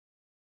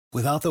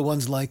Without the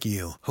ones like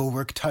you, who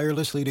work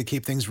tirelessly to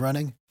keep things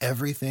running,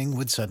 everything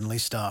would suddenly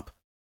stop.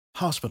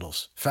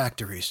 Hospitals,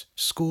 factories,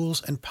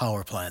 schools, and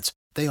power plants,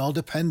 they all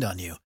depend on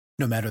you.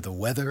 No matter the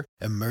weather,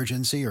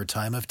 emergency, or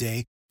time of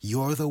day,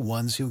 you're the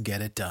ones who get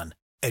it done.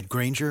 At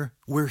Grainger,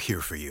 we're here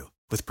for you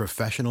with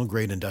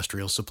professional-grade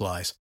industrial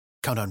supplies.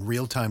 Count on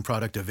real-time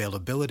product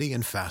availability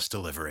and fast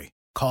delivery.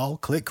 Call,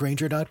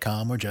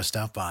 clickgrainger.com, or just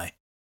stop by.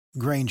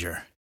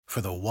 Grainger, for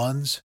the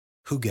ones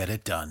who get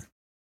it done.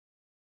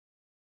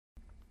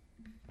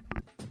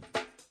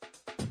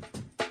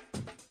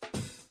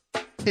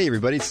 Hey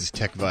everybody, this is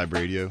Tech Vibe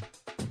Radio.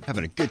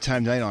 Having a good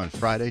time tonight on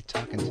Friday,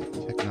 talking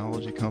to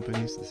technology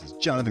companies. This is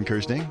Jonathan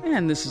Kirsting.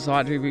 And this is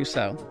Audrey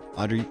Rousseau.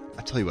 Audrey,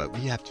 I tell you what, we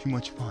have too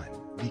much fun.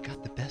 We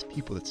got the best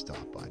people that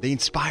stop by. They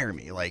inspire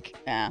me.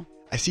 Yeah.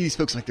 I see these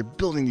folks like they're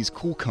building these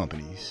cool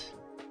companies,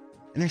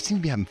 and they seem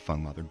to be having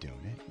fun while they're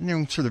doing it. And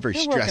I'm sure they're very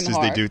stressed as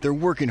they do it. They're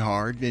working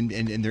hard, and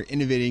they're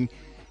innovating.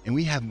 And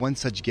we have one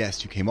such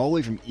guest who came all the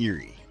way from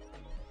Erie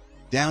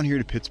down here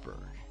to Pittsburgh.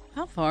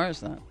 How far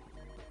is that?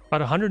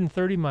 About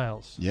 130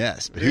 miles.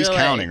 Yes, but who's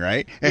counting,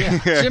 right? Yeah.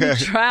 Jim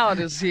Trout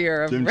is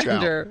here of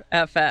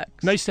RendrFx.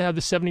 Nice to have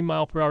the 70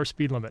 mile per hour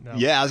speed limit now.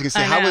 Yeah, I was going to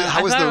say,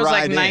 how was the ride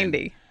like in?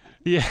 90.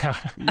 Yeah.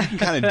 You can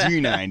kind of do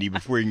 90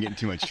 before you can get in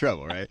too much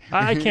trouble, right?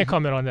 I can't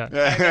comment on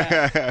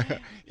that.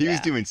 He was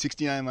doing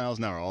 69 miles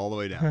an hour all the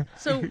way down.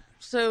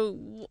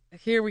 So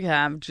here we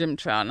have Jim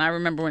Trout, and I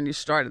remember when you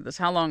started this.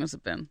 How long has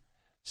it been?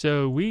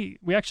 So we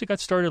actually got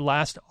started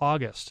last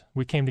August.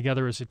 We came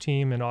together as a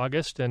team in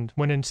August and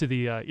went into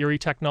the Erie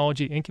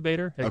Technology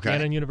Incubator at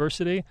Gannon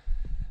University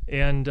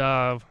and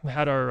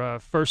had our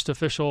first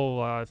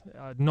official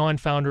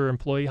non-founder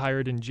employee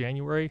hired in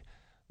January.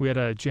 We had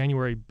a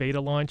January beta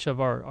launch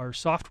of our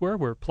software.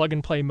 We're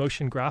plug-and-play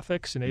motion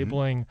graphics,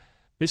 enabling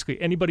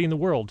basically anybody in the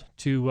world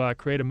to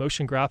create a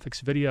motion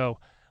graphics video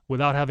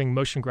without having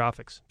motion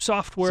graphics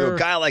software. So a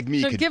guy like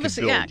me could give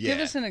build. Give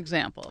us an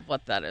example of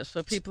what that is.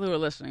 So people who are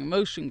listening,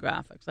 motion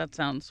graphics, that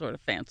sounds sort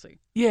of fancy.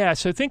 Yeah,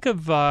 so think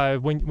of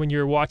when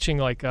you're watching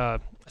like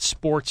a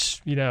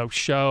sports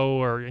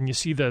show and you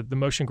see the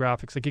motion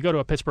graphics. Like you go to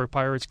a Pittsburgh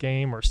Pirates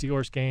game or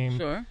Steelers game,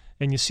 sure,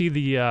 and you see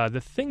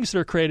the things that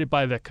are created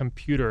by the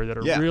computer that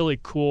are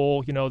really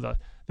cool. The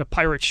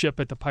pirate ship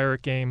at the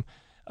pirate game.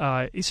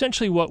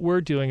 Essentially, what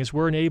we're doing is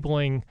we're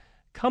enabling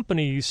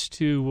companies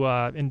to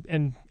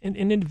and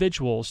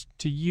individuals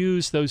to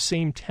use those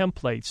same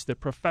templates that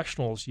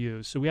professionals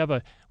use. So we're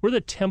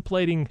the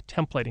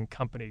templating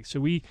company. So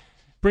we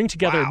bring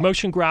together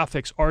motion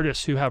graphics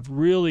artists who have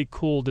really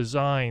cool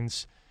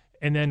designs,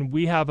 and then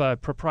we have a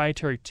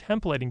proprietary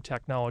templating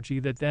technology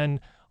that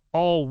then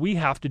all we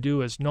have to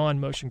do as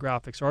non-motion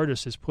graphics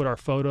artists is put our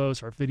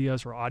photos, our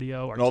videos, our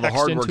audio, our text into it. All the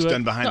hard work's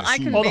done behind the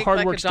scenes. All the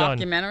hard work's done. I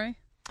can make like a documentary?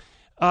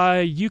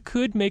 You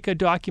could make a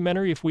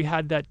documentary if we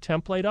had that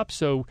template up.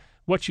 So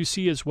what you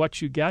see is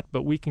what you get,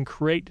 but we can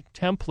create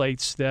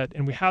templates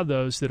and we have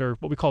those that are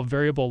what we call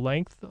variable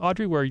length,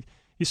 Audrey, where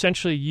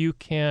essentially you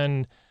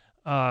can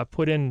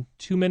put in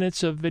 2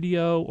 minutes of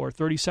video or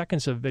 30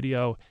 seconds of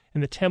video,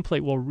 and the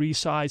template will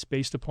resize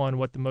based upon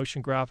what the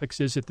motion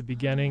graphics is at the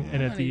beginning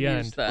and at the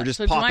end. Or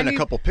just pop in a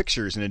couple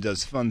pictures, and it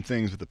does fun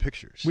things with the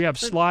pictures. We have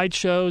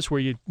slideshows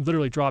where you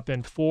literally drop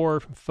in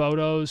 4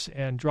 photos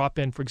and drop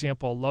in, for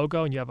example, a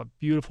logo, and you have a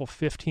beautiful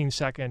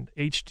 15-second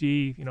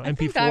HD,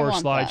 MP4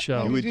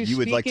 slideshow. You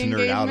would like to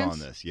nerd out on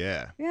this,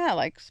 yeah.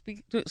 Yeah,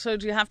 so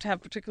do you have to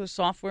have particular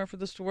software for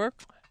this to work?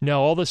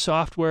 No, all the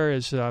software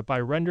is by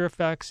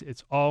RendrFx.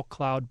 It's all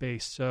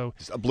cloud-based. So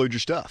just upload your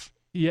stuff.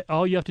 Yeah,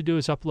 all you have to do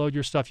is upload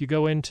your stuff. You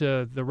go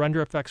into the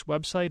RendrFx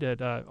website at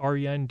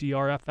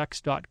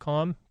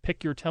rendrfx.com,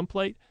 pick your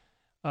template.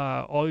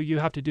 All you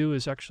have to do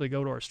is actually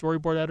go to our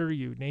storyboard editor.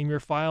 You name your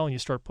file, and you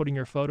start putting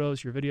your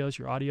photos, your videos,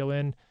 your audio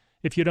in.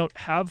 If you don't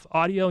have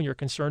audio and you're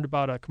concerned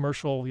about a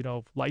commercial,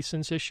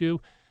 license issue,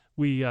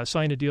 we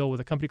signed a deal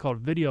with a company called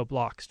Video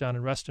Blocks down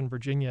in Reston,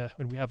 Virginia,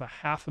 and we have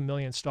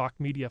 500,000 stock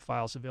media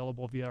files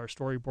available via our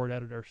storyboard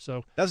editor.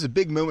 So that was a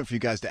big moment for you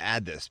guys to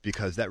add this,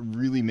 because that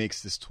really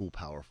makes this tool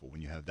powerful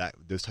when you have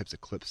those types of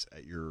clips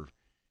at your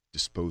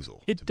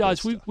disposal. It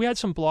does. We had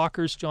some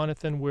blockers,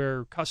 Jonathan,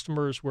 where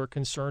customers were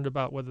concerned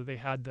about whether they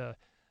had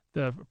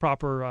the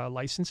proper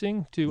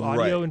licensing to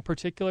audio in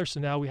particular.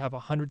 So now we have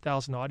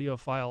 100,000 audio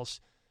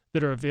files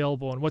that are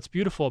available. And what's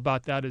beautiful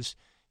about that is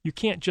you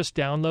can't just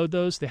download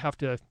those. They have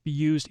to be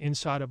used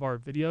inside of our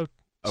video.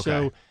 Okay.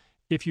 So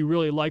if you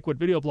really like what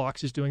Video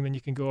Blocks is doing, then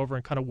you can go over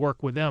and kind of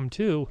work with them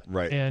too.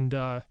 Right. And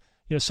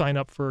sign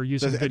up for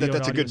using video and audio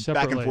separately. That's a good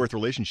back and forth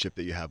relationship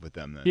that you have with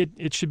them then.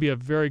 It should be a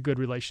very good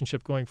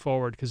relationship going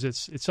forward, because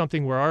it's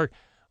something where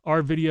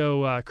our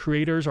video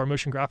creators, our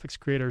motion graphics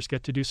creators,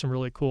 get to do some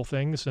really cool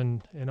things,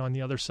 and on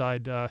the other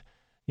side,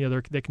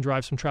 they can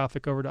drive some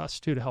traffic over to us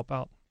too to help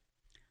out.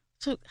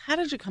 So how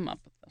did you come up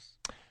with this?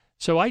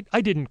 So I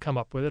didn't come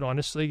up with it,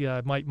 honestly.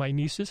 My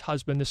niece's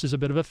husband, this is a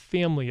bit of a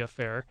family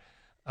affair.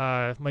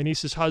 My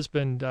niece's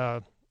husband,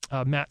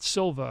 Matt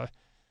Silva,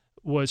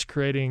 was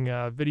creating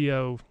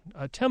video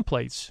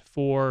templates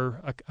for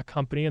a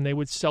company, and they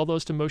would sell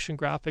those to motion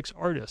graphics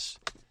artists.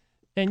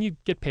 And you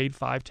get paid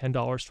 $5, $10,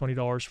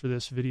 $20 for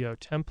this video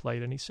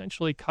template. And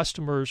essentially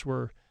customers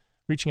were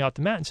reaching out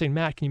to Matt and saying,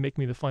 Matt, can you make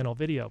me the final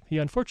video? He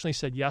unfortunately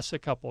said yes a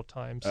couple of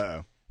times.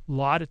 Uh-oh. A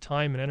lot of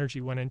time and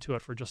energy went into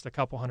it for just a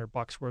couple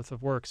 $100 worth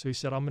of work. So he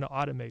said, I'm going to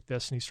automate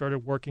this. And he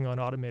started working on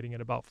automating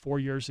it about 4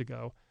 years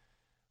ago.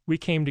 We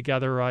came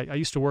together. I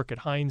used to work at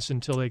Heinz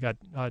until they got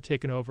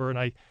taken over. And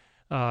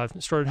I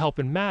started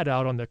helping Matt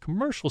out on the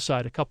commercial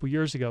side a couple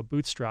years ago,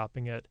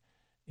 bootstrapping it.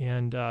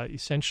 And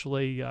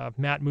essentially,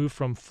 Matt moved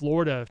from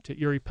Florida to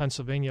Erie,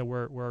 Pennsylvania,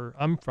 where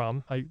I'm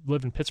from. I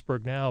live in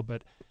Pittsburgh now,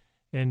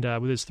 and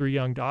with his 3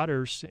 young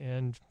daughters,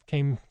 and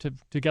came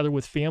together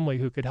with family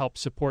who could help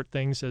support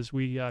things as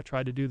we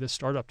tried to do this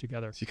startup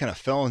together. So you kind of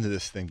fell into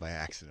this thing by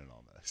accident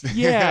almost.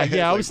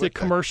 Yeah. I was the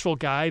commercial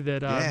guy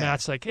that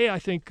Matt's like, hey, I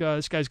think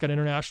this guy's got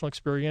international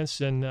experience,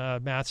 and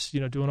Matt's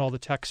doing all the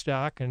tech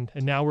stack, and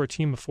now we're a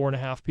team of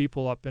 4.5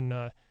 people up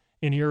in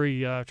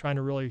Erie trying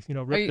to really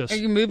rip this. Are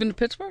you moving to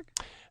Pittsburgh?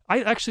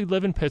 I actually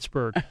live in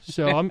Pittsburgh,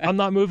 so I'm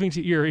not moving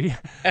to Erie.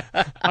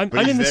 I'm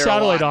in the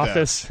satellite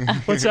office.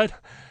 What's that?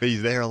 But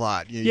he's there a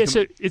lot. You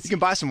can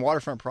buy some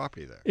waterfront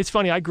property there. It's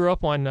funny. I grew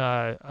up on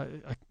a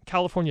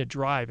California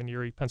Drive in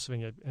Erie,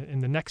 Pennsylvania,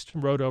 and the next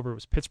road over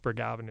was Pittsburgh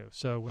Avenue.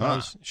 So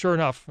when sure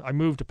enough, I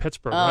moved to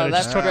Pittsburgh. Oh, right?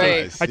 that's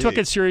great. I took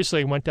it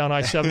seriously and went down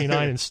I-79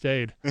 and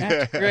stayed.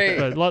 That's great.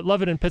 But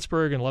love it in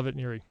Pittsburgh and love it in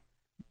Erie.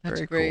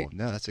 That's Very great. Cool.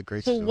 No, that's a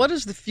great So story. what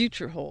does the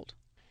future hold?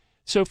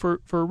 So for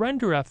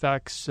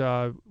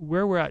RendrFx,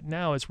 where we're at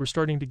now is we're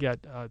starting to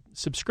get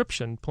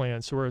subscription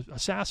plans. So we're a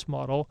SaaS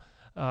model,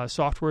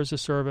 software as a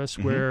service,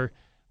 where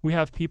we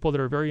have people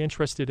that are very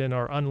interested in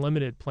our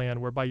unlimited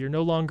plan, whereby you're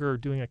no longer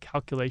doing a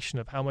calculation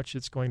of how much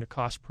it's going to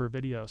cost per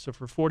video. So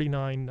for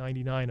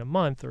 $49.99 a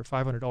month or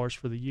 $500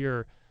 for the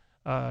year,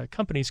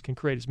 companies can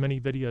create as many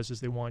videos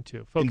as they want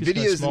to. And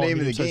video is the name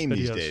of the game videos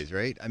these days,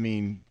 right?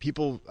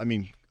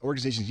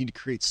 Organizations need to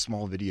create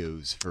small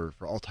videos for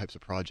all types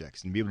of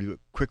projects and be able to do it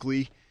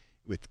quickly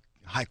with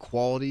high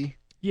quality.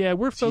 Yeah,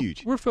 we're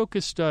huge. We're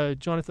focused,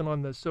 Jonathan,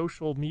 on the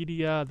social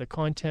media, the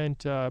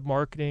content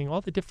marketing, all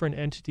the different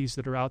entities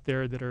that are out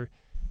there that are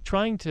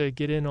trying to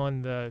get in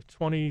on the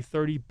 20,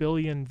 30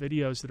 billion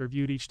videos that are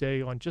viewed each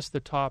day on just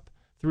the top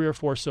 3 or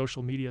 4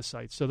 social media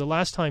sites. So the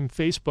last time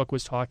Facebook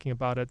was talking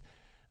about it,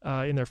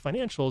 in their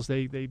financials,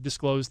 they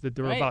disclosed that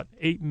there were about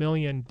 8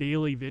 million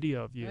daily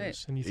video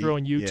views. And you throw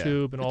in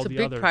YouTube and all the others.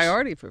 It's a big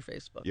priority for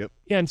Facebook. Yep.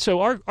 Yeah, and so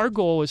our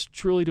goal is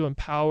truly to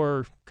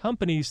empower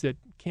companies that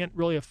can't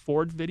really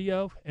afford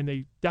video, and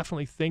they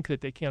definitely think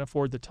that they can't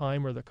afford the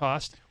time or the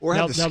cost. Or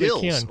have the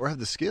skills. They can. Or have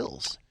the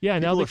skills. Yeah,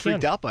 People now they are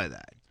freaked out by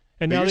that.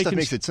 And but now your they stuff can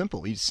makes it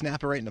simple. You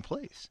snap it right into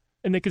place.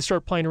 And they can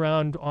start playing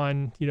around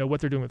on, what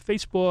they're doing with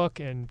Facebook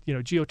and,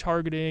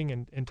 geo-targeting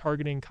and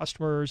targeting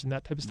customers and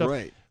that type of stuff.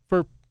 Right.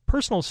 For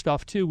personal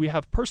stuff, too, we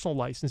have personal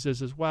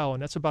licenses as well,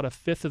 and that's about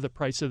 1/5 of the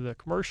price of the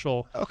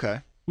commercial.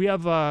 Okay. We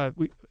have a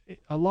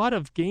lot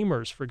of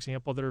gamers, for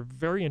example, that are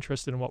very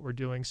interested in what we're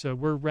doing. So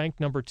we're ranked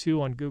number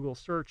 2 on Google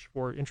search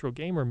for Intro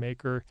Gamer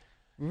Maker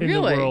in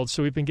the world.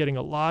 So we've been getting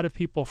a lot of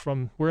people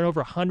we're in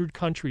over 100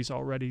 countries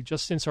already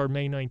just since our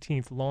May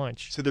 19th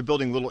launch. So they're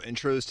building little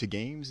intros to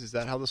games? Is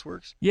that how this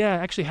works? Yeah,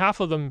 actually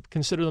half of them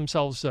consider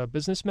themselves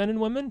businessmen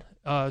and women.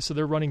 So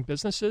they're running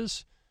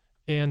businesses.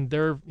 And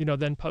they're,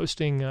 then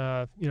posting,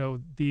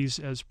 these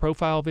as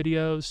profile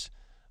videos.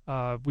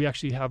 We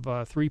actually have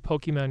 3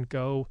 Pokemon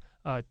Go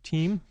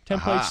team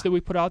templates that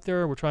we put out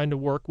there. We're trying to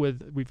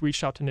we've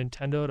reached out to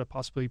Nintendo to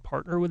possibly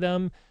partner with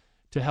them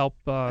to help,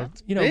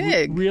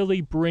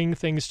 really bring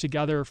things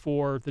together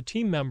for the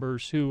team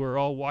members who are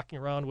all walking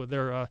around with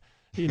their,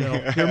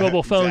 their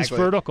mobile phones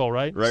vertical,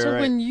 right? So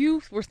when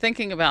you were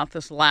thinking about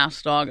this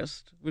last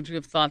August, would you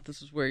have thought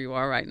this is where you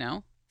are right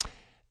now?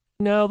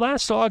 No,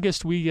 last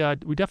August we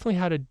definitely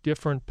had a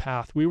different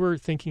path. We were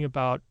thinking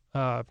about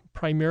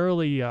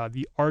primarily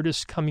the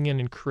artists coming in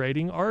and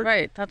creating art.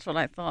 Right, that's what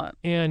I thought.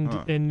 And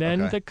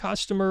then the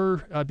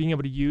customer being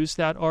able to use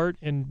that art.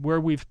 And where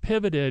we've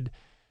pivoted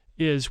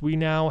is we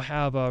now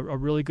have a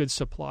really good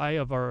supply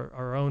of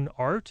our own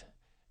art,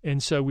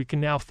 and so we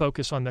can now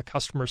focus on the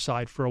customer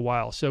side for a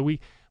while. So we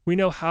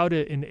know how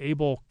to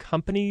enable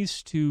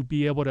companies to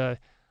be able to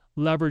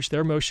leverage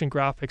their motion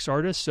graphics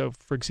artists. So,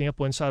 for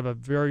example, inside of a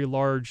very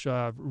large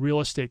real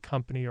estate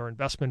company or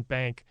investment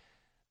bank,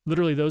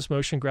 literally those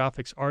motion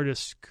graphics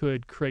artists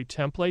could create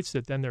templates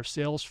that then their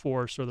sales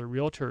force or their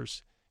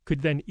realtors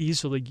could then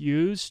easily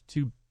use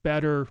to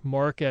better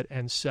market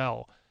and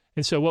sell.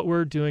 And so what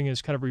we're doing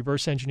is kind of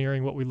reverse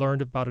engineering what we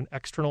learned about an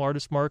external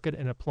artist market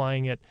and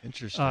applying it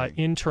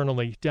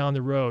internally down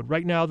the road.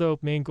 Right now, though,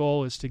 main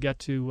goal is to get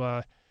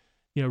to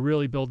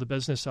really build the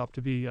business up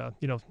to be,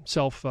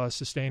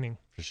 self-sustaining.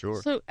 For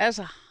sure. So as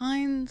a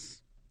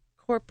Heinz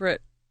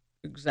corporate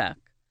exec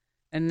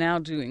and now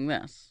doing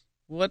this,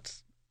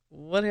 what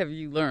have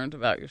you learned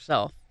about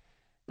yourself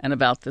and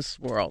about this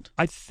world?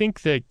 I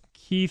think the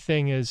key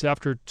thing is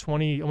after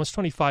almost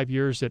 25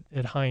 years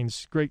at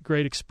Heinz,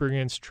 great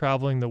experience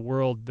traveling the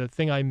world, the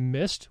thing I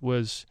missed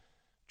was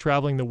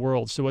traveling the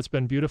world. So what's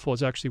been beautiful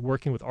is actually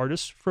working with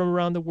artists from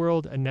around the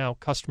world and now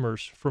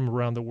customers from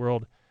around the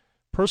world.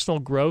 Personal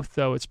growth,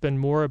 though, it's been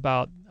more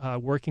about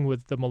working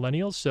with the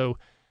millennials. So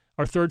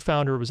our third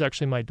founder was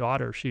actually my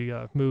daughter. She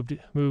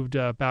moved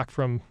back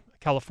from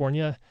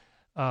California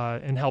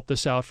and helped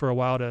us out for a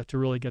while to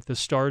really get this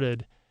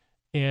started.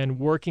 And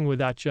working with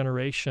that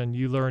generation,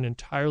 you learn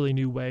entirely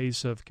new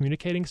ways of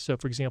communicating. So,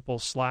 for example,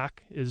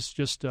 Slack is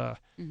just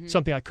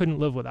something I couldn't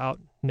live without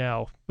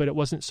now, but it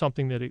wasn't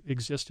something that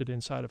existed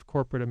inside of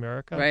corporate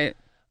America. Right.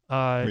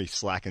 Maybe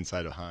Slack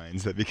inside of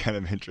Heinz. That'd be kind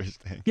of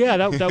interesting. Yeah,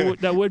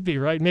 that would be,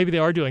 right? Maybe they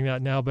are doing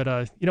that now. But,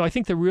 I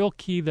think the real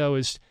key, though,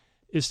 is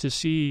to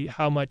see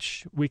how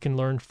much we can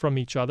learn from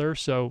each other.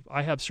 So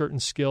I have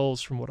certain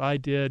skills from what I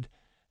did,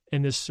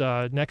 and this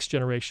next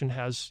generation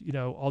has,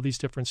 all these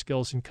different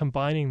skills, and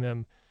combining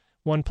them,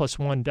 1 +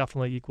 1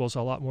 definitely equals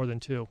a lot more than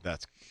 2.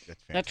 That's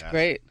fantastic. That's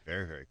great.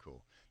 Very, very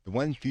cool. The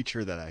one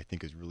feature that I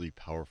think is really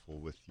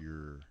powerful with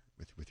your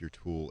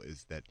tool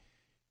is that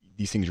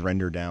these things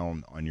render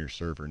down on your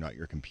server, not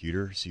your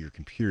computer, so your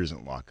computer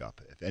doesn't lock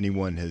up. If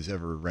anyone has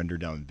ever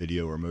rendered down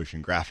video or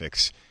motion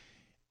graphics,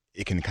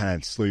 it can kind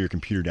of slow your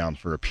computer down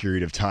for a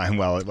period of time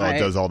while it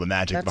does all the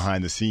magic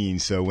behind the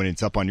scenes. So when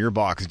it's up on your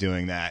box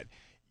doing that,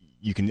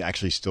 you can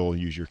actually still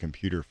use your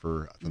computer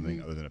for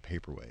something other than a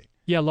paperweight.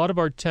 Yeah, a lot of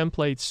our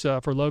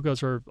templates for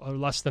logos are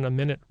less than a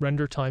minute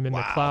render time in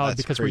the cloud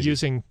because we're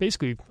using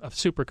basically a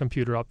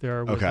supercomputer up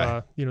there with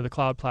the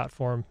cloud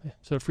platform.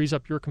 So it frees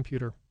up your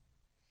computer.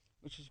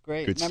 Which is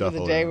great. Good Remember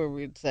stuff, the day where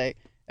we'd say,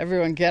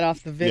 everyone get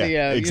off the video.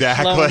 Yeah,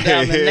 exactly. You're slowing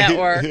down the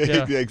network.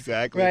 Yeah.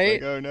 Exactly. Right?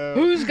 It's like, oh, no.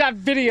 Who's got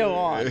video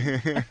on?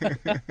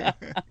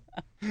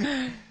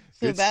 So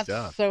Good that's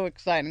stuff. so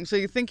exciting. So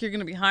you think you're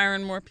going to be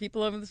hiring more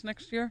people over this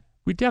next year?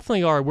 We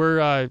definitely are.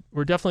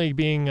 We're definitely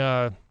being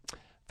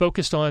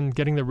focused on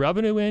getting the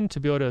revenue in to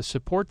be able to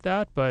support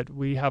that, but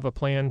we have a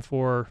plan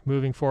for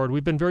moving forward.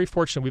 We've been very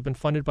fortunate. We've been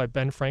funded by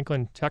Ben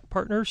Franklin Tech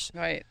Partners.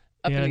 Right.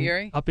 Up in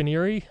Erie? Up in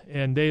Erie,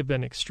 and they've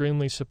been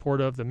extremely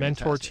supportive. The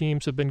mentor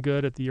teams have been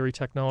good at the Erie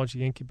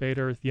Technology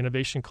Incubator. The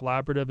Innovation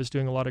Collaborative is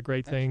doing a lot of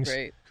great things.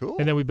 Great. Cool.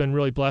 And then we've been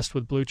really blessed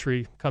with Blue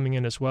Tree coming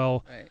in as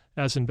well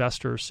as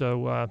investors.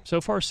 So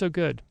so far, so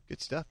good. Good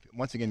stuff.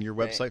 Once again, your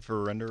website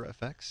for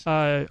RendrFx?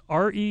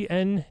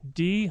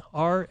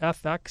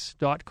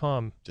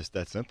 RendrFx.com. Just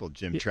that simple.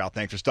 Jim Trout,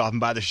 thanks for stopping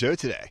by the show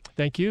today.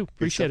 Thank you.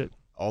 Appreciate it.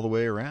 All the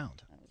way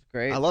around.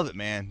 Great. I love it,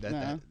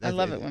 man. I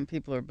love it when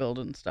people are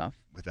building stuff.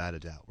 Without a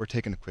doubt. We're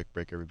taking a quick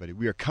break, everybody.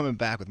 We are coming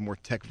back with more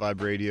Tech Vibe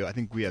Radio. I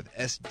think we have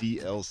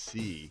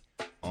SDLC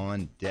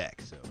on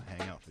deck, so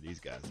hang out for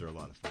these guys. They're a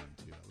lot of fun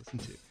to listen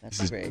to.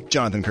 This is great.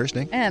 Jonathan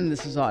Kirsting. And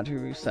this is Audrey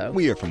Rousseau.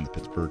 We are from the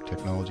Pittsburgh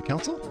Technology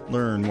Council.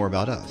 Learn more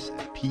about us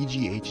at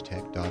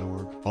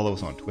pghtech.org. Follow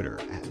us on Twitter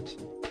at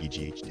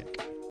pghtech.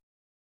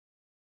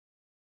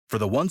 For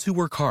the ones who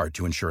work hard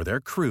to ensure their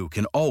crew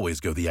can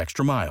always go the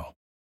extra mile,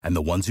 and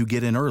the ones who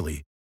get in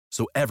early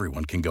so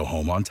everyone can go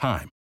home on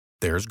time,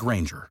 there's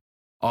Grainger,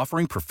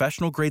 offering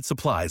professional-grade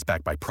supplies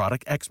backed by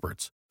product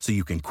experts so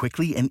you can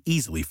quickly and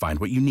easily find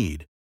what you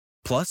need.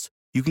 Plus,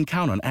 you can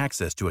count on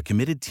access to a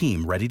committed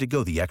team ready to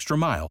go the extra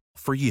mile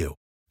for you.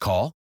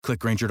 Call, click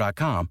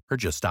Grainger.com, or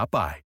just stop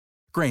by.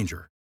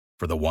 Grainger,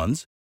 for the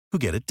ones who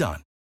get it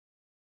done.